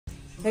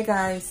Hey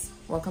guys,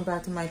 welcome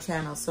back to my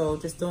channel. So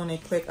just doing a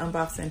quick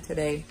unboxing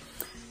today.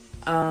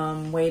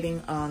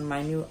 Waiting on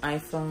my new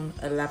iPhone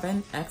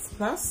 11X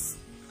Plus.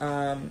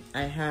 I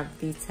have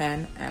the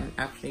 10. I'm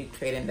actually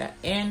trading that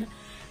in.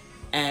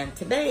 And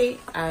today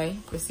I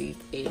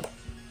received a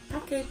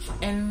package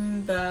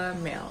in the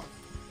mail.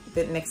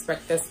 Didn't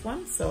expect this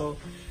one, so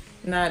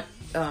not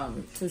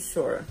too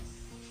sure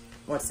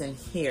what's in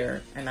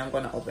here. And I'm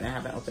gonna open it. I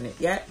haven't opened it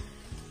yet.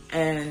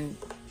 And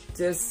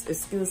just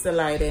excuse the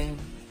lighting.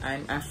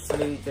 I'm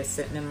actually just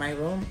sitting in my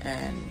room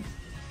and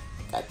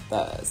got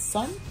the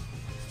sun.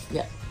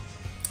 Yeah.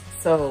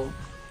 So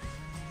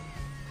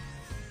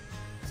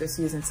just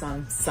using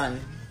some sun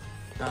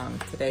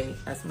today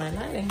as my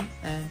lighting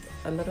and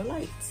a little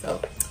light. So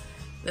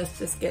let's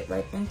just get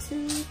right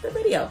into the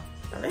video.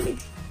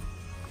 Alrighty.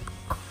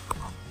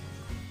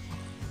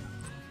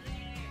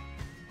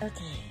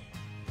 Okay.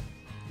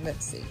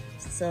 Let's see.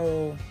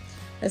 So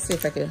let's see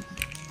if I can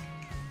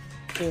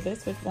do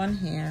this with one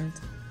hand.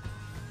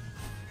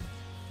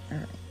 All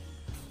right.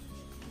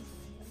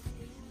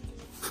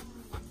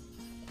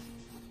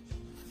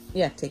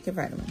 Yeah, take your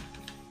vitamin.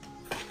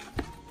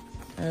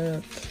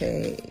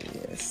 Okay,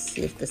 let's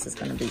see if this is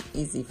gonna be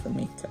easy for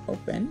me to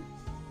open.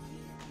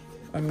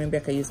 Or maybe I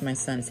could use my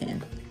son's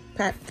hand.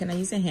 Pat, can I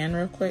use your hand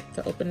real quick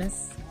to open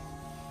this?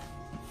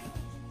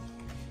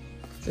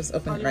 Just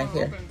open it right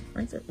here.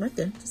 Right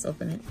there, just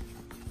open it.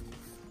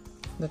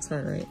 Looks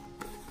hard, right?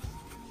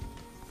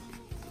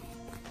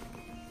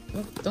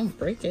 Oh, don't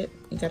break it.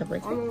 You gotta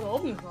break it. I don't know where to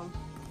open it from.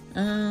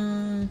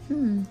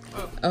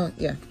 Oh,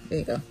 yeah. There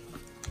you go.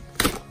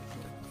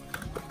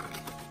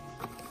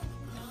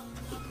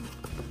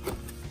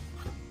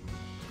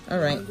 All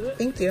right.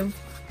 Thank you.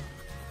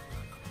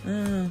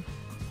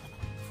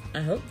 I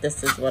hope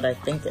this is what I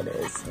think it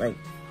is. Like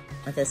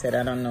I said,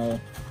 I don't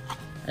know.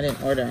 I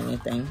didn't order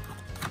anything.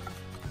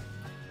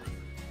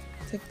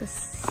 Take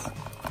this.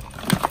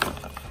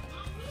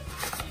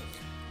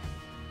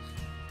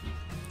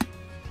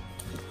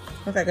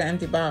 Look like an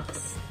empty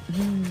box.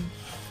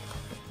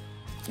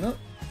 Nope.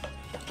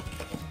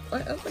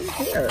 What open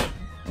here?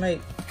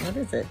 Like, what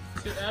is it?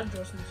 The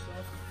address and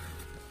stuff.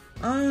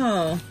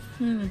 Oh.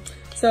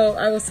 So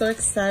I was so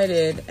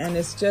excited, and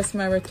it's just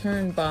my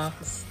return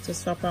box to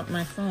swap out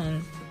my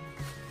phone.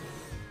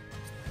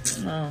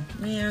 Oh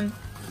man,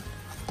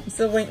 I'm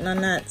still waiting on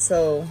that.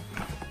 So,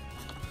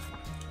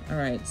 all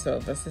right. So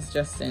this is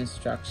just the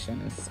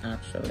instructions,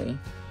 actually.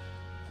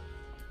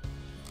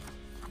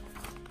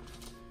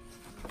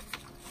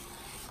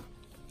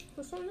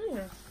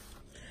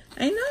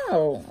 I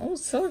know. I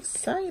was so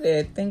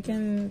excited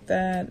thinking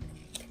that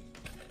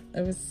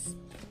it was,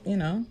 you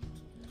know.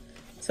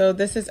 So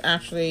this is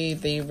actually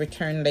the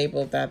return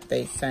label that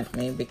they sent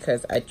me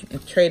because I'm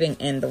trading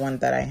in the one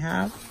that I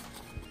have.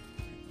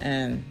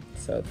 And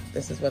so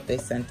this is what they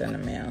sent in the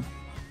mail.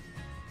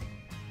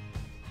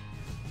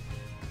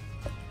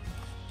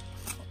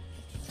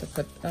 To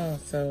put, oh,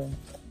 so,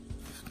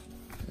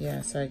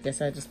 yeah, so I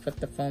guess I just put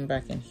the phone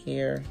back in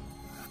here.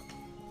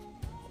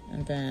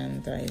 And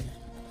then I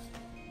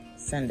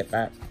send it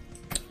back.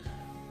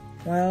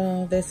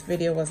 Well, this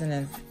video wasn't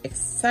as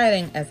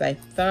exciting as I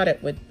thought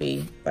it would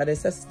be, but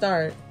it's a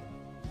start.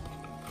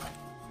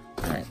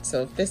 All right,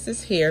 so this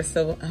is here.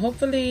 So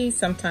hopefully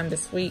sometime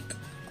this week,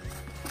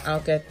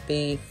 I'll get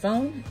the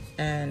phone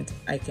and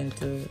I can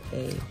do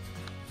a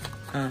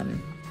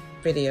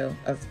video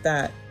of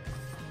that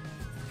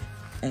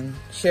and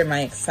share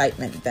my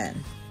excitement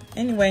then.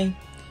 Anyway,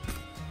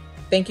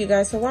 thank you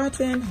guys for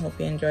watching. Hope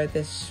you enjoyed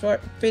this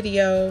short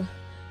video,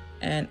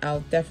 and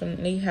I'll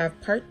definitely have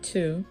part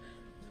 2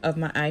 of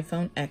my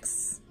iPhone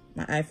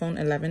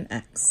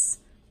 11X.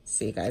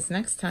 See you guys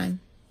next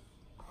time.